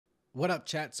What up,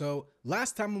 chat? So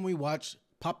last time when we watched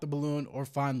Pop the Balloon or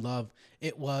Find Love,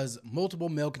 it was multiple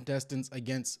male contestants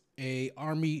against a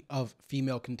army of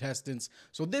female contestants.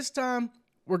 So this time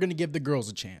we're going to give the girls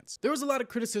a chance. There was a lot of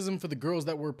criticism for the girls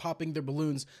that were popping their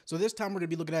balloons. So this time we're going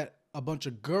to be looking at a bunch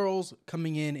of girls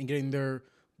coming in and getting their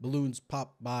balloons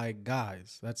popped by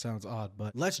guys. That sounds odd,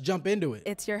 but let's jump into it.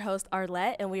 It's your host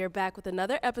Arlette, and we are back with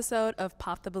another episode of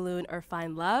Pop the Balloon or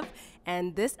Find Love.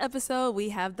 And this episode, we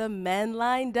have the men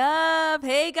lined up.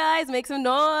 Hey guys, make some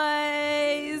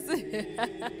noise.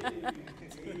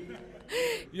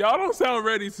 Y'all don't sound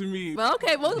ready to me. Well,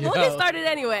 okay, we'll get started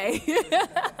anyway.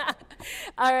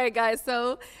 All right, guys.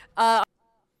 So I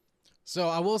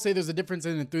will say there's a difference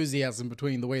in enthusiasm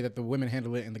between the way that the women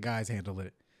handle it and the guys handle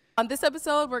it. on this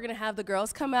episode, we're going to have the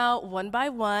girls come out one by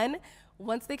one.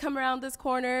 Once they come around this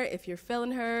corner, if you're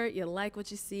feeling her, you like what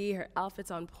you see, her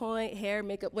outfit's on point, hair,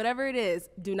 makeup, whatever it is,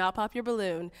 do not pop your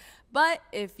balloon. But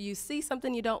if you see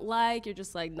something you don't like, you're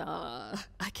just like, nah,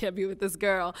 I can't be with this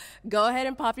girl, go ahead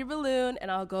and pop your balloon,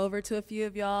 and I'll go over to a few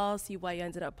of y'all, see why you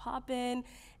ended up popping,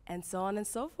 and so on and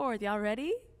so forth. Y'all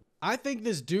ready? I think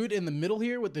this dude in the middle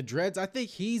here with the dreads, I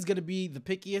think he's going to be the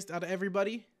pickiest out of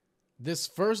everybody. This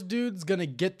first dude's going to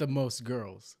get the most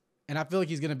girls. And I feel like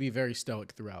he's going to be very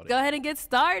stoic throughout it. Go ahead and get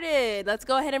started. Let's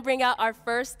go ahead and bring out our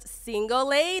first single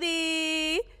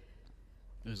lady.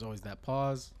 There's always that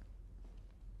pause.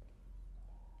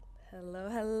 Hello,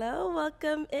 hello.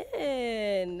 Welcome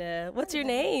in. What's your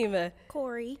name?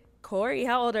 Corey. Corey,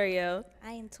 how old are you?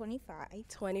 I am 25.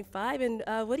 25. And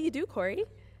what do you do, Corey?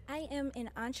 I am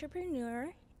an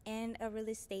entrepreneur and a real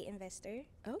estate investor.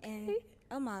 Okay. And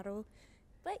a model.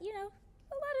 But, you know,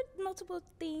 a lot of multiple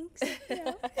things, you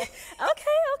know.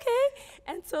 Okay.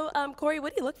 And so, Corey,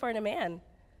 what do you look for in a man?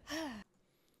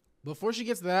 Before she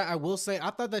gets to that, I will say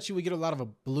I thought that she would get a lot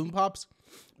of balloon pops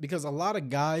because a lot of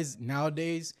guys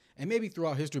nowadays, and maybe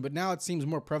throughout history, but now it seems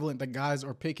more prevalent that guys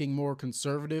are picking more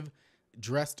conservative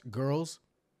dressed girls.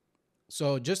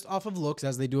 So just off of looks,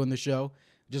 as they do in the show,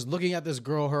 just looking at this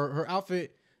girl, her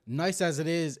outfit, nice as it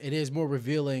is more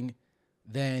revealing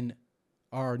than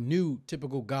our new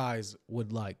typical guys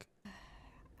would like.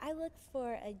 I look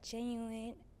for a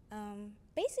genuine,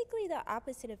 basically the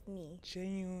opposite of me.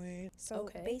 Genuine. So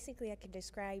Okay. basically I could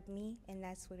describe me, and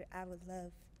that's what I would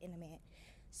love in a man.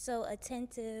 So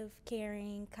attentive,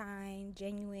 caring, kind,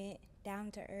 genuine,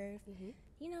 down to earth,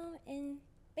 you know, and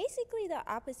basically the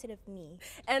opposite of me.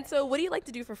 And so, what do you like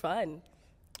to do for fun?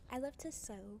 I love to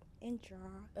sew and draw.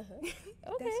 Okay.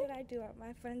 That's what I do at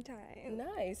my fun time.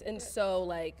 Nice. And so,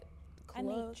 like, I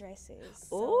make clothes. dresses.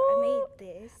 So I made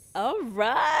this. All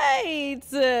right.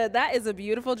 That is a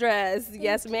beautiful dress.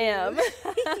 Yes, ma'am.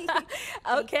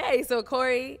 Okay. So,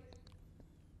 Corey,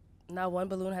 not one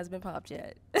balloon has been popped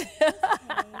yet.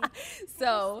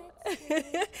 So,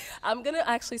 I'm going to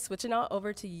actually switch it out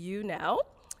over to you now.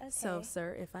 Okay. So,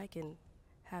 sir, if I can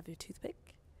have your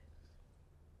toothpick.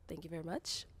 Thank you very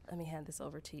much. Let me hand this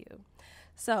over to you.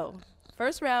 So,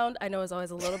 first round, I know is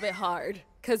always a little bit hard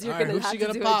because you're All right, going to who's have she to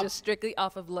gonna do pop? it just strictly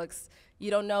off of looks.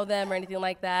 You don't know them or anything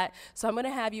like that. So I'm going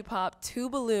to have you pop 2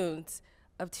 balloons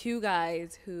of 2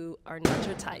 guys who are not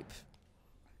your type.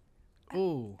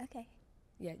 Ooh. Okay.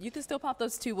 Yeah, you can still pop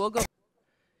those 2. We'll go.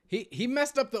 He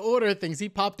messed up the order of things. He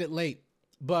popped it late.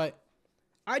 But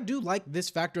I do like this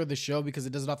factor of the show because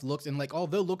it does it off looks. And like,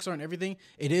 although looks aren't everything,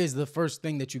 it is the first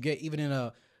thing that you get, even in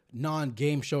a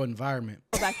non-game show environment.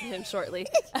 Go back to him shortly.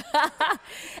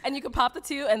 And you can pop the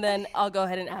 2, and then I'll go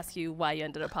ahead and ask you why you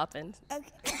ended up popping.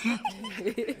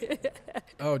 Okay.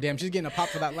 Oh, damn. She's getting a pop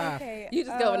for that laugh. Okay. You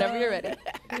just go whenever you're ready.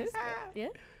 Yeah?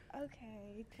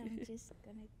 Okay. I'm just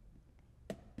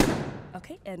gonna.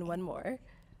 Okay, and one more.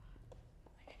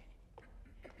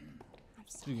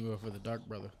 You can go for the dark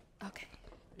brother. Okay.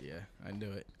 Yeah, I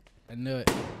knew it. I knew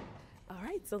it. All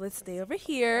right, so let's stay over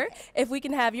here. If we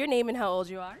can have your name and how old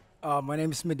you are. My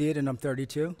name is Madid, and I'm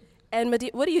 32. And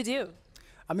what do you do?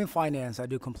 I'm in finance. I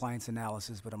do compliance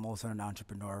analysis, but I'm also an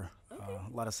entrepreneur.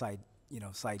 A lot of side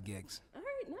gigs. All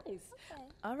right, nice. Okay.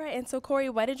 All right, and so Corey,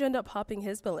 why did you end up popping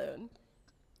his balloon?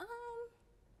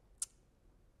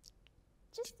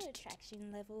 Just the attraction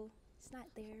level. It's not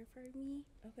there for me.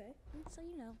 Okay. And so,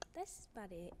 you know, that's about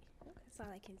it. That's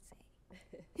all I can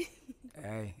say.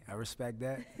 Hey, I respect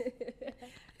that.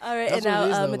 All right, That's and what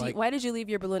it is, now, though, Madi, like- why did you leave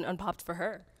your balloon unpopped for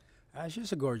her?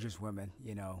 She's a gorgeous woman,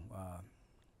 you know.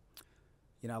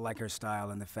 I like her style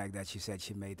and the fact that she said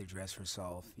she made the dress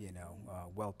herself,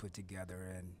 well put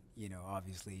together. And,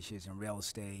 obviously she's in real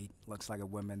estate, looks like a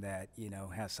woman that,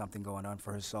 has something going on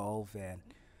for herself and,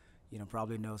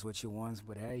 probably knows what she wants.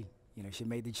 But, hey, she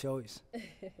made the choice.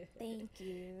 Thank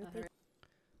you.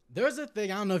 There's a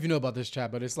thing, I don't know if you know about this,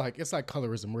 chat, but it's like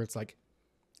colorism, where it's like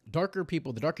darker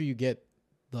people, the darker you get,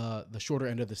 the shorter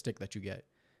end of the stick that you get.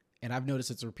 And I've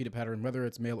noticed it's a repeated pattern, whether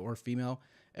it's male or female.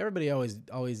 Everybody always,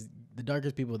 the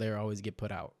darkest people there always get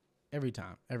put out. Every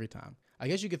time. I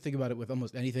guess you could think about it with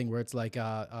almost anything where it's like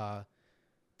the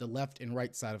left and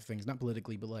right side of things, not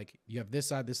politically, but like you have this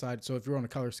side. So if you're on a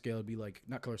color scale, it'd be like,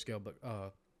 not color scale, but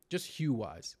just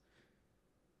hue-wise.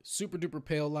 Super duper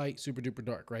pale light, super duper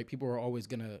dark, right? People are always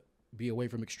going to be away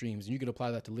from extremes, and you can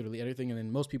apply that to literally everything, and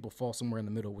then most people fall somewhere in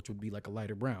the middle, which would be like a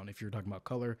lighter brown if you're talking about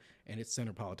color, and it's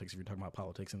center politics if you're talking about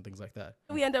politics and things like that.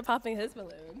 We end up popping his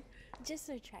balloon. Just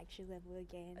the attraction level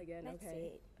again. That's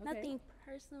okay. it. Nothing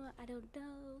personal, I don't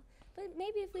know. But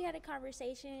maybe if we had a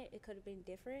conversation, it could have been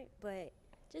different. But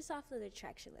just off of the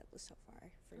attraction level so far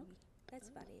for me. That's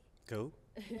about it. Cool.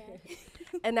 Yeah.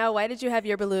 And now, why did you have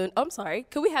your balloon? Oh, I'm sorry.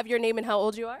 Could we have your name and how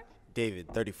old you are? David,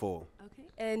 34. Okay.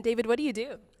 And David, what do you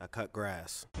do? I cut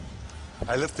grass.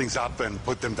 I lift things up and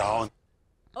put them down.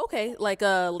 Okay, like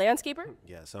a landscaper?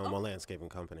 Yes, I'm a landscaping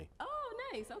company. Oh,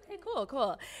 nice. Okay,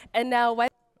 cool. And now,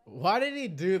 Why did he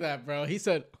do that, bro? He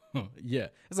said, yeah.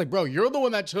 It's like, bro, you're the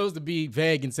one that chose to be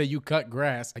vague and say you cut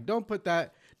grass. Like, don't put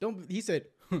that. He said,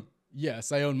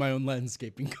 yes, I own my own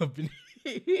landscaping company.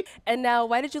 And now,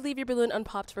 why did you leave your balloon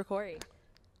unpopped for Corey?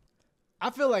 I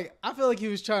feel like he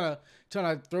was trying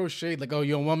to throw shade, like, oh,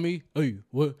 you don't want me? Hey,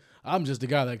 what? I'm just the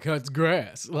guy that cuts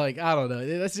grass. Like, I don't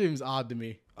know. That seems odd to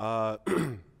me.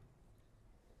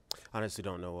 Honestly,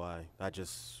 don't know why. I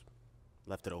just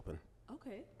left it open.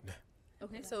 Okay.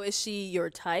 Okay, so is she your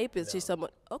type? Is she someone?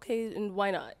 Okay, and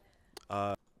why not?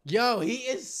 Yo, he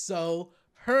is so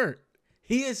hurt.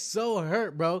 He is so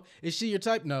hurt, bro. Is she your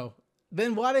type? No.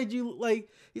 Then why did you, like,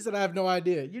 he said, I have no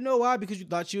idea. You know why? Because you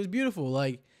thought she was beautiful.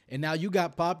 Like, and now you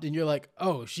got popped and you're like,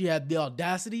 oh, she had the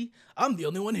audacity? I'm the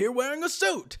only one here wearing a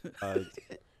suit.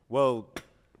 Well,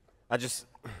 I'm sorry.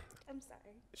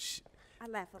 I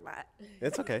laugh a lot.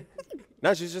 It's okay.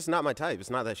 No, she's just not my type.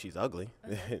 It's not that she's ugly.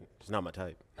 She's not my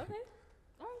type. Okay.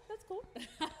 All right, that's cool.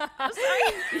 I'm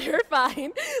sorry. You're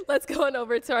fine. Let's go on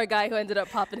over to our guy who ended up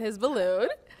popping his balloon.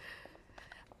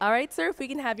 All right, sir, if we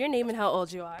can have your name and how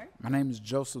old you are. My name is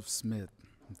Joseph Smith.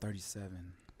 I'm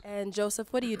 37. And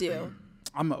Joseph, what do you do?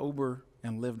 I'm an Uber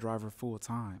and Lyft driver full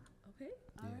time. Okay,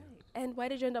 all right. And why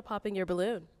did you end up popping your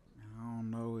balloon? I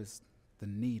don't know. It's the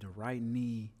knee, the right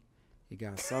knee. It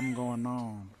got something going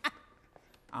on.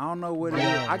 I don't know what it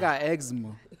is. I got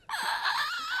eczema.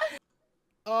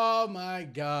 Oh my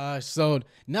gosh. So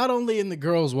not only in the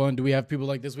girls one do we have people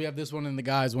like this, we have this one in the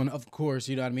guys one, of course,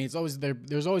 you know what I mean? It's always there.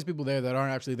 There's always people there that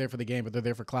aren't actually there for the game, but they're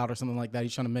there for clout or something like that.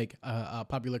 He's trying to make a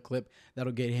popular clip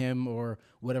that'll get him or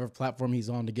whatever platform he's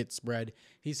on to get spread.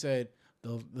 He said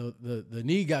the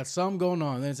knee got something going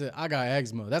on. Then it said, I got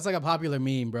eczema. That's like a popular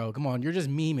meme, bro. Come on, you're just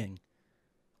memeing.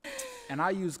 And I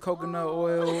use coconut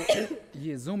oil.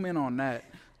 Yeah, zoom in on that.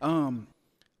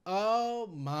 Oh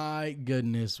my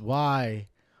goodness. Why,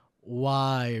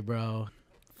 bro?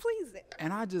 Please.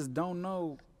 And I just don't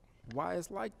know why it's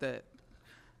like that.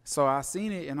 So I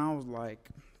seen it and I was like,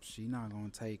 she not gonna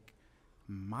take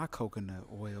my coconut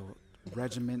oil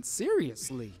regimen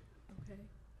seriously. Okay.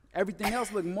 Everything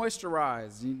else looked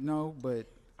moisturized, you know, but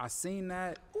I seen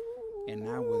that and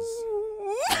that was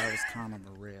kind of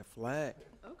a red flag.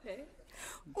 Okay.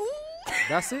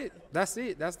 That's it. That's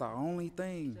the only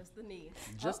thing. Just the knee.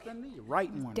 Just the knee.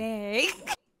 Right one. Dang.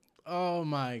 Oh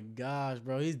my gosh,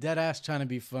 bro. He's dead ass trying to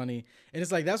be funny. And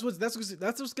it's like that's what's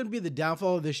gonna be the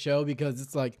downfall of this show, because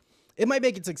it's like it might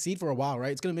make it succeed for a while,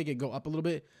 right? It's gonna make it go up a little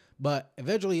bit, but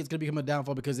eventually it's gonna become a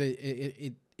downfall because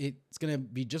it's gonna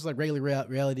be just like regular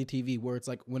reality TV, where it's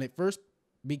like when it first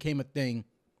became a thing,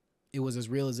 it was as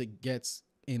real as it gets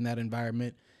in that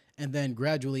environment. And then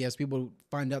gradually, as people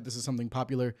find out this is something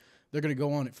popular, they're going to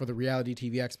go on it for the reality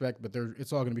TV aspect, but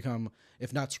it's all going to become,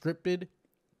 if not scripted,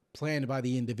 planned by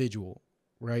the individual,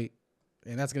 right?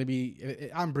 And that's going to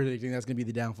be, I'm predicting that's going to be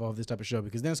the downfall of this type of show,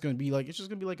 because then it's going to be like, it's just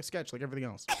going to be like a sketch, like everything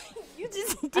else. You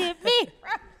just did me.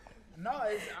 No,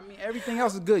 I mean, everything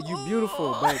else is good. You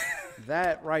beautiful, but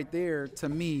that right there, to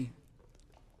me,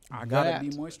 I got to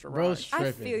be moisturized. Bro's I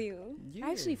tripping. feel you. Yeah.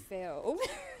 I actually failed.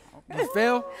 You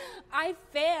fell? I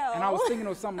failed. And I was thinking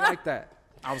of something like that.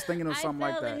 I was thinking of something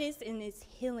like fell that. in this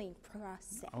healing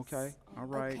process. Okay, all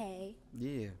right. Okay,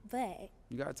 Yeah, but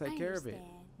you got to take I care of it.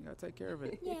 understand. You got to take care of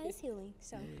it. yeah, it's healing.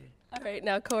 So All right,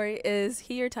 now Corey, is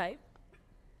he your type?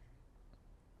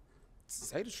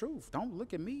 Say the truth. Don't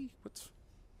look at me.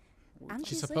 I'm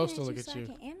She's just supposed to looking look at at you.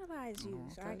 so I can analyze you.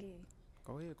 So I okay. can.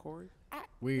 Go ahead, Corey.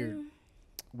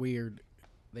 Weird.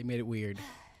 They made it weird.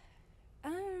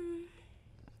 Um,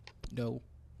 No.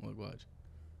 Watch.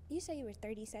 You say you were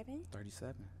 37?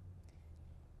 37.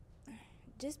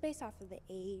 Just based off of the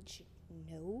age,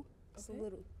 no. It's a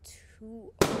little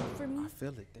too old for me. I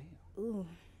feel it. Damn. Ooh.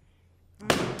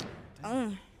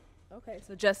 Okay,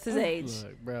 so just his age.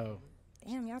 Look, bro.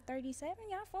 Damn, y'all 37?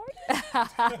 Y'all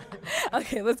 40?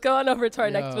 Okay, let's go on over to our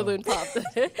next Yo. balloon pop.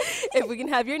 If we can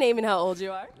have your name and how old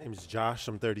you are. My name's Josh.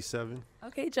 I'm 37.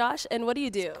 Okay, Josh, and what do you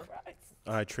do?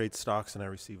 I trade stocks and I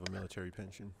receive a military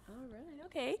pension. All right,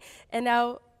 okay. And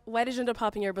now, why did you end up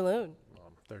popping your balloon? Well,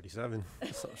 I'm 37.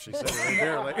 So she said it right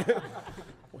there. Like,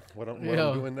 what I'm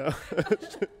doing now.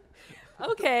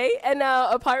 Okay, and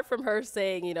now apart from her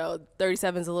saying, you know,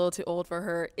 37 is a little too old for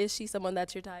her, is she someone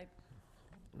that's your type?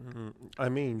 I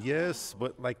mean, yes,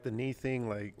 but like the knee thing,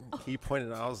 like he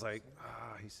pointed out, I was like,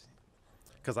 he's,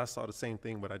 because I saw the same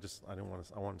thing, but I didn't want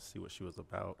to. I wanted to see what she was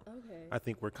about. Okay. I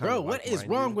think we're kind Bro, of. what is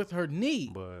wrong with her knee?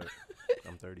 But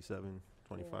I'm 37,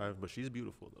 25, but she's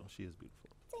beautiful though. She is beautiful.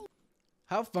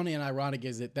 How funny and ironic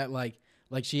is it that like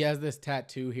she has this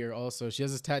tattoo here also. She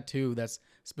has this tattoo that's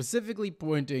specifically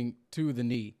pointing to the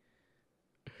knee.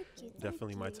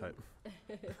 Definitely my type.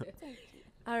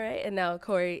 All right, and now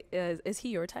Corey, is he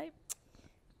your type?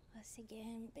 Once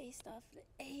again, based off the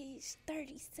age,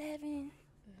 37.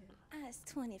 I was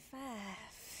 25.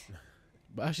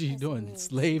 Why she That's doing me.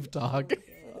 slave talk?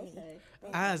 Okay.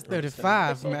 I was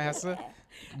 35, massa. All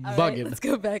right, Bugging. let's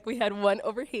go back. We had one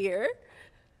over here.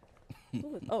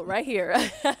 Ooh, oh, right here.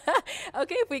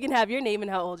 Okay, if we can have your name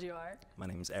and how old you are. My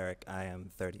name is Eric. I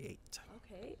am 38.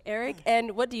 Okay, Eric,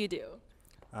 and what do you do?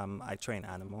 I train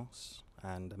animals,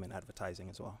 and I'm in advertising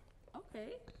as well.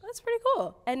 Okay, that's pretty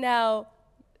cool. And now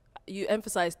you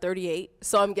emphasize 38,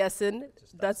 so I'm guessing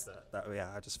that's Yeah,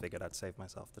 I just figured I'd save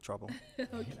myself the trouble.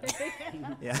 okay.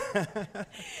 Yeah.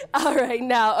 All right,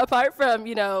 now apart from,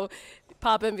 you know,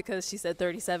 popping because she said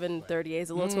 37, 38 is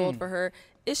a little too old for her,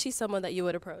 is she someone that you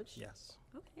would approach? Yes.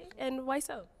 Okay, and why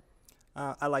so?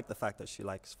 I like the fact that she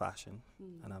likes fashion,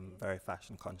 and I'm very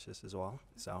fashion conscious as well.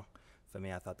 So for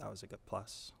me, I thought that was a good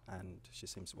plus, and she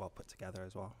seems well put together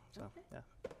as well. So, yeah.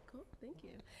 Cool, thank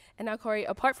you. And now, Corey,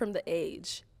 apart from the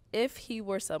age, if he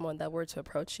were someone that were to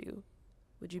approach you,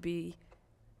 would you be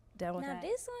down with Now that?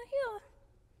 this one here,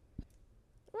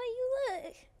 the way you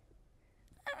look.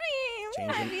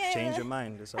 I mean, Change your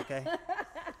mind. It's okay.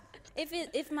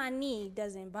 If my knee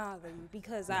doesn't bother you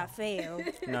because I failed.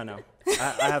 No.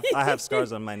 I have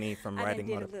scars on my knee from I done riding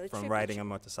did a little trippy riding a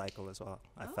motorcycle as well.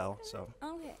 I fell, so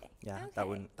Okay. yeah, Okay.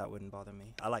 that wouldn't bother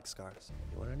me. I like scars.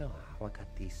 You wanna know how I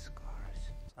got these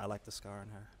scars? I like the scar on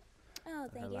her. Oh,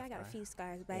 thank you. I left got a eye. few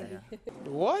scars, baby.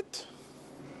 What?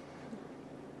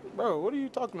 Bro, what are you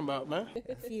talking about, man?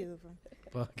 A few of them.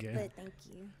 Fuck yeah. But thank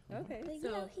you. Okay, But you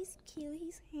know, he's cute.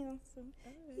 He's handsome.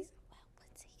 He's well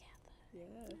put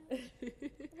together. yeah.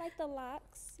 I like the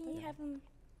locks. You have them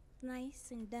nice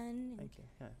and done and Thank you.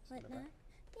 Yeah, it's not whatnot. bad.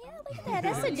 Yeah, I like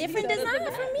that. That's a different design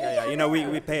from me. Yeah. You know,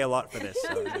 we pay a lot for this,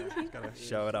 so you know, gotta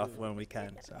show it off when we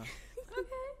can. So. All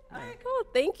right, cool.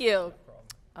 Thank you.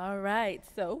 All right,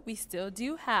 so we still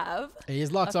do have Hey,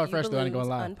 his locks a are few fresh though. I ain't gonna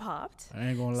balloons lie. unpopped. I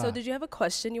ain't gonna lie. So did you have a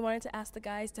question you wanted to ask the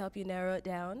guys to help you narrow it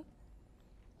down?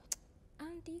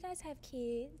 Do you guys have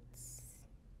kids?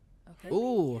 Okay.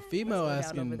 Ooh, a female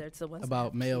Let's go down over asking there to the ones that about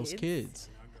have males' kids.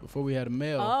 Before we had a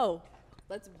male. Oh,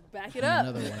 let's back it up.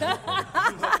 Another one.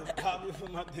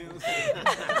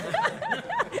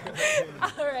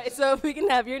 All right, so if we can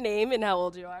have your name and how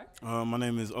old you are. My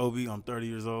name is Obi. I'm 30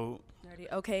 years old. 30.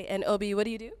 Okay, and Obi, what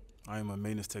do you do? I am a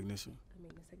maintenance technician. A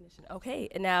maintenance technician. Okay,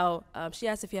 and now she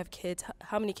asked if you have kids.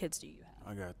 How many kids do you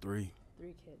have? I got 3.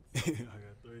 3 kids. I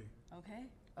got 3. Okay.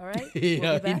 All right.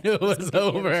 Yeah, we'll be he back. knew it Let's was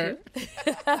go get the over.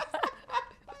 other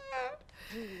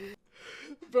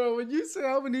Bro, when you say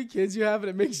how many kids you have and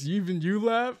it makes even you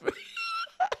laugh,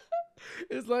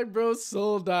 it's like bro's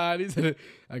soul died. He said,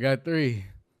 I got 3.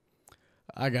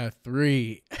 I got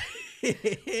 3. two.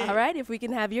 All right, if we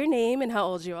can have your name and how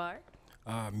old you are.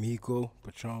 Miko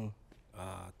Patron,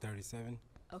 37.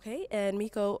 Okay, and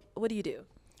Miko, what do you do?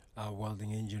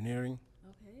 Welding engineering.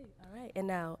 Okay, all right. And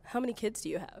now, how many kids do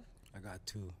you have? I got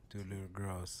two little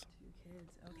girls. 2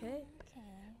 kids. Okay.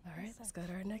 All right, let's go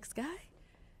to our next guy.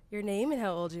 Your name and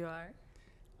how old you are.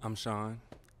 I'm Sean.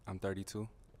 I'm 32.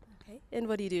 Okay, and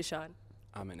what do you do, Sean?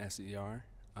 I'm an SDR,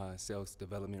 sales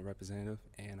development representative,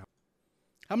 and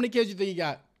How many kids you think you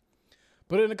got?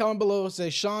 Put it in the comment below. Say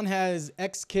Sean has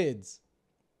X kids.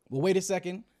 Well, wait a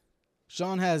second.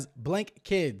 Sean has blank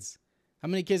kids. How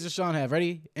many kids does Sean have?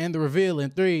 Ready? And the reveal in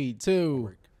 3, 2.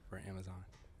 work for Amazon.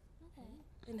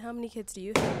 And how many kids do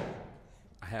you have?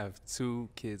 I have 2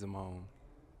 kids of my own.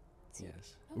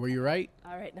 Yes. Were you right?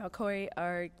 All right, now, Corey,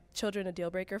 are children a deal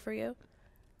breaker for you?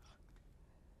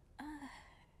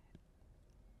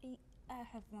 I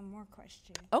have one more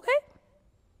question. Okay.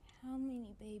 How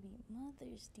many baby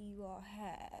mothers do you all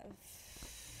have?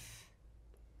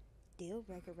 Deal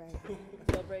breaker, right?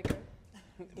 Deal breaker.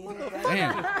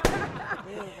 Damn.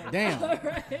 Damn. All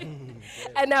right.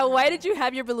 And now, why did you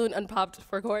have your balloon unpopped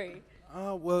for Corey?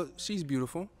 Well, she's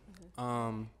beautiful.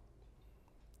 I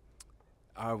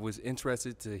was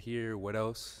interested to hear what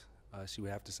else she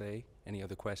would have to say. Any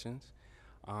other questions?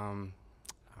 I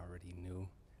already knew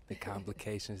the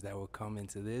complications that would come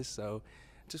into this, so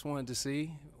just wanted to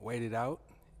see, wait it out,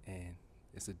 and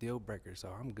it's a deal breaker, so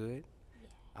I'm good.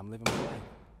 I'm living my life.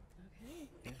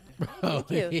 Thank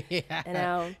you. Yeah. And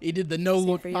now, He did the no same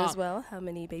look for you pop. as well. How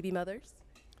many baby mothers?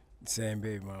 Same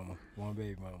baby mama. One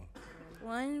baby mama.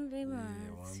 One baby Yeah,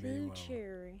 mom, one baby two mama.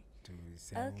 cherry. Two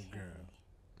same Okay. girl.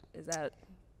 Is that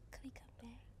Can we come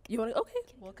back? you want to? Okay,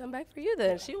 we'll come back for you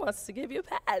then. She wants to give you a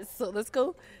pass, so let's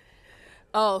go.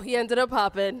 Oh, he ended up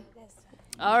popping. That's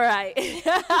fine. All right.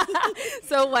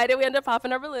 So why did we end up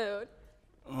popping our balloon?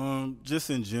 Just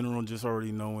in general, just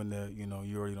already knowing that, you know,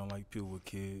 you already don't like people with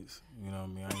kids. You know what I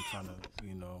mean? I ain't trying to,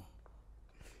 you know,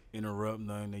 interrupt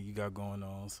nothing that you got going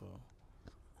on, so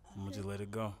I'm gonna just let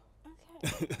it go.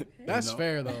 That's You know?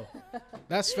 fair though.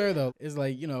 That's fair though. It's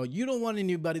like, you know, you don't want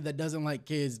anybody that doesn't like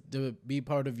kids to be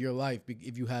part of your life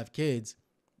if you have kids.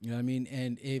 You know what I mean?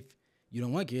 And if you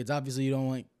don't want kids, obviously you don't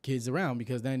want kids around,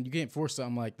 because then you can't force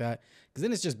something like that, because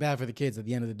then it's just bad for the kids at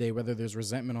the end of the day, whether there's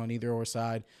resentment on either or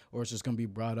side, or it's just going to be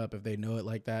brought up if they know it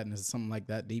like that and it's something like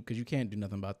that deep, because you can't do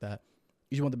nothing about that.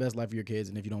 You just want the best life for your kids,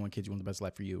 and if you don't want kids, you want the best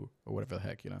life for you, or whatever the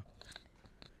heck, you know.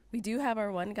 We do have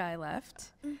our one guy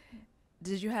left.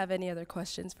 Did you have any other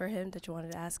questions for him that you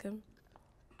wanted to ask him?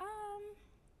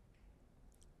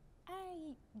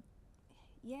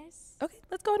 Yes. Okay,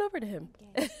 let's go on over to him.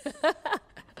 Yes.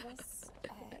 Let's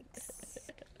ask.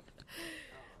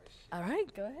 All right,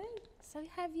 go ahead. So,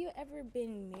 have you ever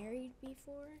been married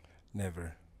before?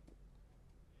 Never.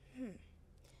 Do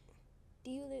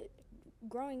you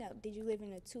growing up, did you live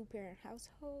in a two-parent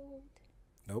household?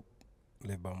 Nope.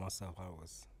 Live by myself.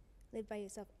 Live by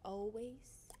yourself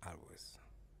always? I was.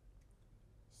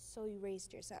 So you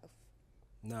raised yourself?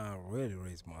 Nah, I really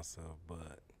raised myself,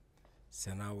 but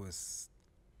since I was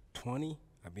 20,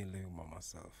 I've been living by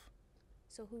myself.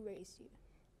 So who raised you?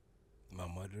 My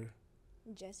mother,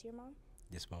 Just your mom?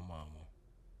 just my mama.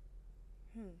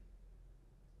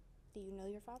 Do you know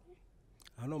your father?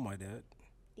 I know my dad.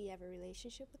 Do you have a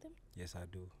relationship with him? Yes, I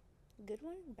do. Good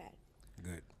one? Bad?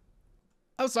 Good.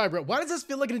 I'm sorry, bro. Why does this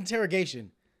feel like an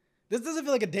interrogation? This doesn't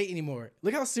feel like a date anymore.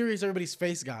 Look how serious everybody's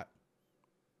face got.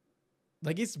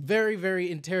 Like, it's very, very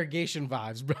interrogation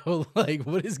vibes, bro. Like,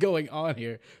 what is going on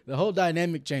here? The whole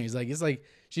dynamic changed. Like, it's like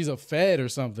she's a fed or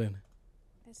something.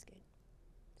 That's good.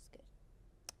 That's good.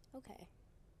 Okay.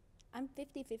 I'm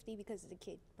 50-50 because of the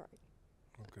kid part.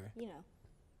 Okay. You know,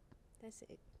 that's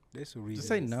it. There's a reason. Just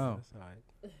say no. That's all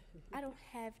right. I don't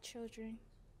have children.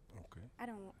 Okay.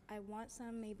 I want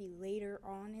some maybe later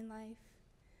on in life.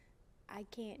 I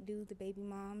can't do the baby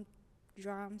mom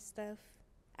drama stuff.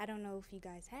 I don't know if you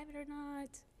guys have it or not,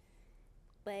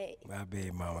 but My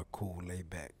baby mama cool, laid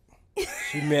back.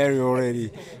 She married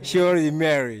already. She already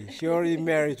married. She already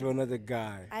married to another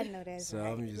guy. I know that's So right.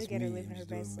 I'm just Look at her me. living I'm her just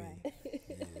doing best me.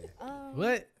 life.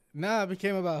 What? Nah, it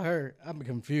became about her. I'm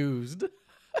confused.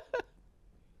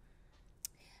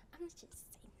 I'm just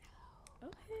saying no.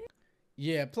 Okay.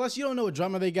 Yeah, plus you don't know what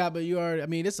drama they got, but you already, I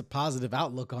mean, it's a positive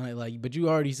outlook on it. Like, but you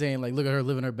already saying, like, look at her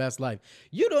living her best life.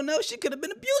 You don't know, she could have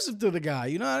been abusive to the guy,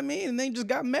 you know what I mean? And they just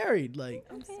got married. Like,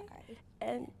 I'm sorry.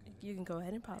 And you can go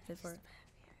ahead and pop it for.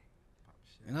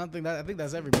 and I think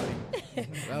that's everybody. That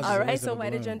was just All a right, waste so of a why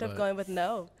did you balloon, end up but- going with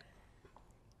no?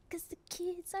 Because the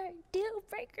kids are a deal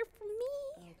breaker for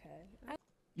me. Okay.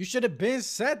 You should have been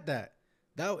said that.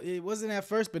 That it wasn't at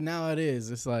first, but now it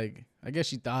is. It's like, I guess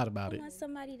she thought about I it. want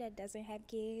somebody that doesn't have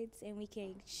kids and we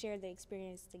can share the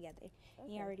experience together.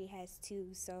 He already has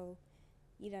 2, so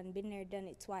you done been there, done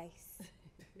it twice.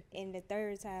 And the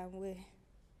third time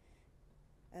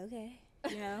okay,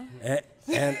 you know?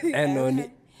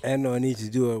 And no need to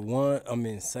do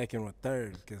it second or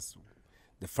third, because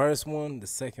the first one, the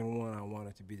second one, I want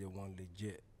it to be the one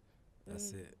legit.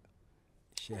 That's it.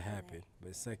 Shit happened, but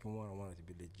the second one, I want it to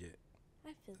be legit.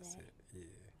 I feel That's that. it. Yeah.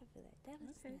 I feel that. That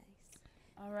was nice.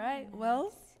 All right.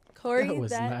 Well, Corey, That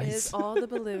was that nice. is all the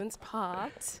balloons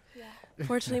popped. Yeah.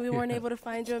 Fortunately, we weren't able to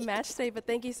find you a match today, but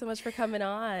thank you so much for coming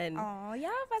on. Oh, y'all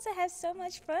about to have so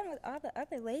much fun with all the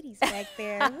other ladies back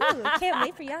there. Ooh, can't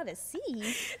wait for y'all to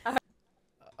see.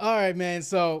 All right, man.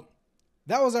 So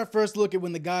That was our first look at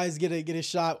when the guys get a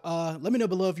shot. Let me know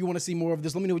below if you want to see more of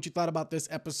this. Let me know what you thought about this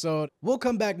episode. We'll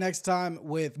come back next time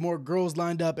with more girls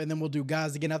lined up, and then we'll do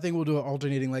guys again. I think we'll do it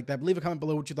alternating like that. But leave a comment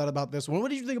below what you thought about this one.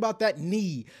 What did you think about that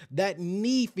knee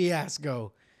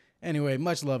fiasco? Anyway,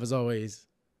 much love as always.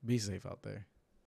 Be safe out there.